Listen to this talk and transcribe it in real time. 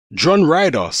John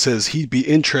Ryder says he'd be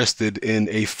interested in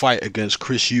a fight against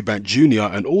Chris Eubank Jr.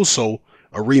 and also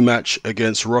a rematch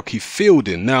against Rocky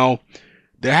Fielding. Now,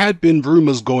 there had been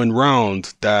rumors going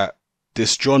round that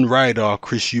this John Ryder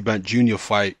Chris Eubank Jr.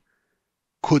 fight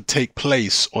could take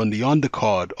place on the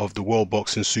undercard of the World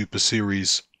Boxing Super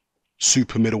Series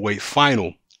super middleweight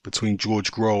final between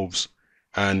George Groves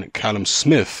and Callum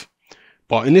Smith.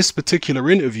 But in this particular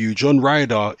interview, John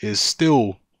Ryder is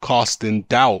still casting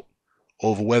doubt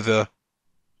over whether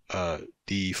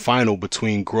the final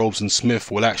between Groves and Smith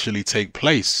will actually take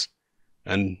place,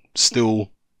 and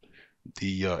still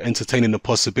entertaining the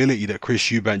possibility that Chris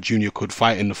Eubank Jr. could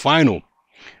fight in the final.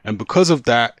 And because of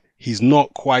that, he's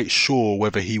not quite sure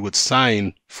whether he would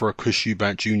sign for a Chris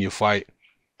Eubank Jr. fight,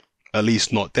 at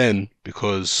least not then,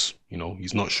 because, you know,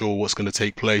 he's not sure what's going to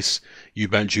take place.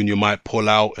 Eubank Jr. might pull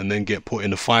out and then get put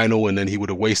in the final, and then he would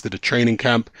have wasted the training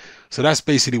camp. So that's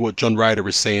basically what John Ryder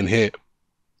is saying here.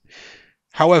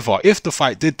 However, if the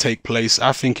fight did take place,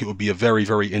 I think it would be a very,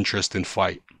 very interesting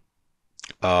fight.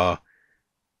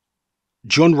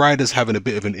 John Ryder's having a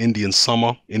bit of an Indian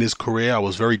summer in his career. I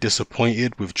was very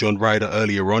disappointed with John Ryder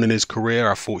earlier on in his career.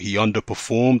 I thought he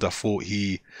underperformed. I thought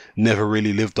he never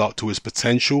really lived up to his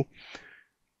potential.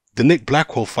 The Nick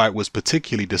Blackwell fight was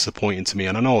particularly disappointing to me,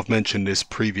 and I know I've mentioned this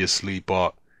previously,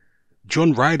 but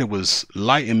John Ryder was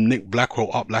lighting Nick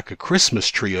Blackwell up like a Christmas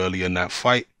tree early in that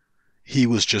fight. He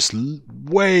was just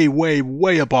way, way,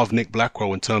 way above Nick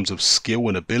Blackwell in terms of skill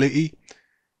and ability.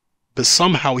 But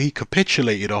somehow he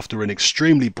capitulated after an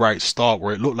extremely bright start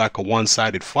where it looked like a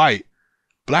one-sided fight.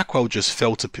 Blackwell just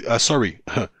fell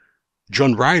to,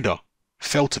 John Ryder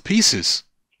fell to pieces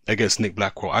against Nick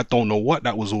Blackwell. I don't know what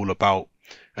that was all about.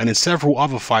 And in several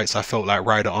other fights, I felt like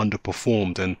Ryder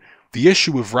underperformed. And the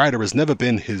issue with Ryder has never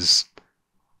been his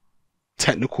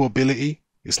technical ability.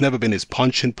 It's never been his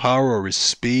punching power or his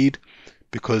speed,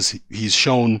 because he's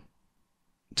shown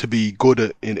to be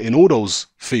good in all those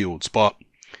fields. But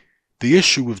the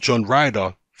issue with John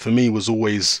Ryder, for me, was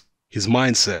always his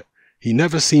mindset. He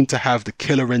never seemed to have the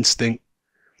killer instinct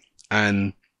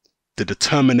and the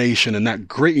determination and that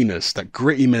grittiness, that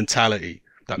gritty mentality,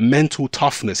 that mental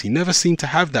toughness. He never seemed to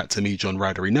have that to me, John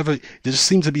Ryder. There just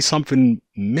seemed to be something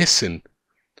missing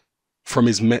from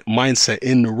his mindset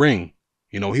in the ring.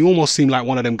 You know, he almost seemed like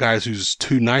one of them guys who's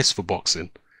too nice for boxing.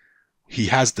 He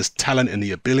has this talent and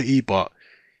the ability, but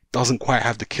doesn't quite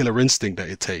have the killer instinct that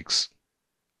it takes.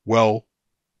 Well,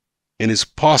 in his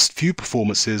past few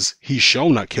performances, he's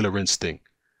shown that killer instinct.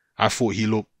 I thought he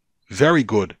looked very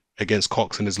good against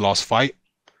Cox in his last fight.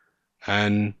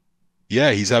 And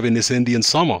yeah, he's having this Indian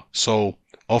summer. So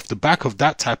off the back of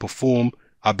that type of form,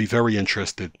 I'd be very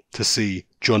interested to see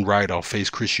John Ryder face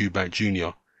Chris Eubank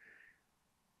Jr.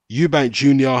 Eubank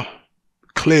Jr.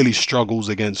 clearly struggles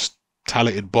against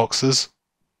talented boxers,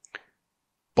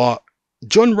 but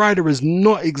John Ryder is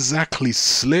not exactly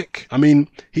slick. I mean,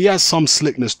 he has some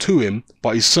slickness to him,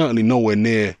 but he's certainly nowhere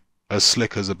near as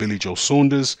slick as a Billy Joe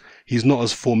Saunders. He's not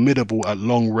as formidable at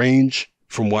long range,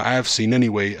 from what I've seen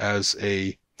anyway, as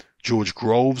a George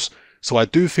Groves. So I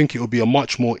do think it will be a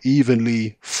much more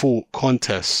evenly fought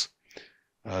contest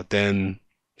than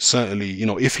certainly, you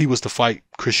know, if he was to fight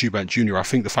Chris Eubank Jr., I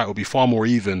think the fight would be far more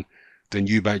even than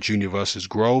Eubank Jr. versus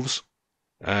Groves.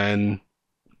 And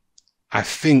I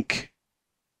think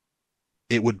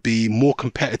it would be more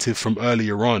competitive from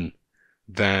earlier on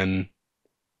than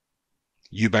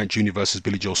Eubank Jr. versus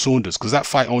Billy Joe Saunders, because that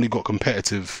fight only got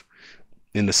competitive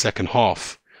in the second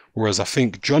half. Whereas I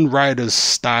think John Ryder's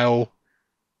style,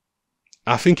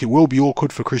 I think it will be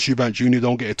awkward for Chris Eubank Jr.,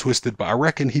 don't get it twisted, but I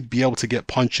reckon he'd be able to get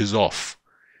punches off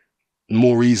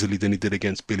more easily than he did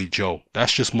against Billy Joe.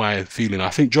 That's just my feeling. I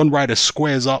think John Ryder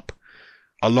squares up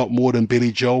a lot more than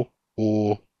Billy Joe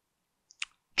or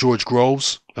George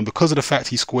Groves, and because of the fact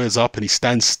he squares up and he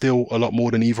stands still a lot more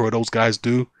than either of those guys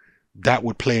do, that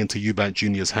would play into Eubank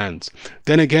Jr.'s hands.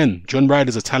 Then again, John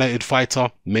Ryder's a talented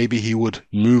fighter. Maybe he would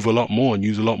move a lot more and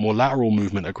use a lot more lateral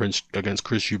movement against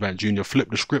Chris Eubank Jr.,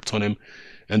 flip the script on him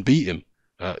and beat him.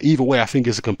 Either way, I think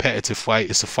it's a competitive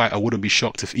fight. It's a fight I wouldn't be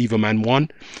shocked if either man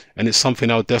won, and it's something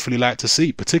I would definitely like to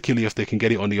see, particularly if they can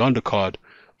get it on the undercard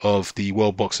of the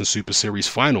World Boxing Super Series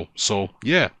final. So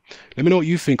yeah, let me know what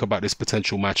you think about this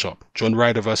potential matchup. John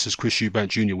Ryder versus Chris Eubank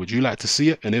Jr. Would you like to see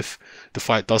it? And if the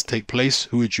fight does take place,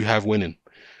 who would you have winning?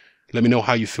 Let me know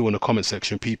how you feel in the comment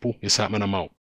section, people. It's Hatman, I'm out.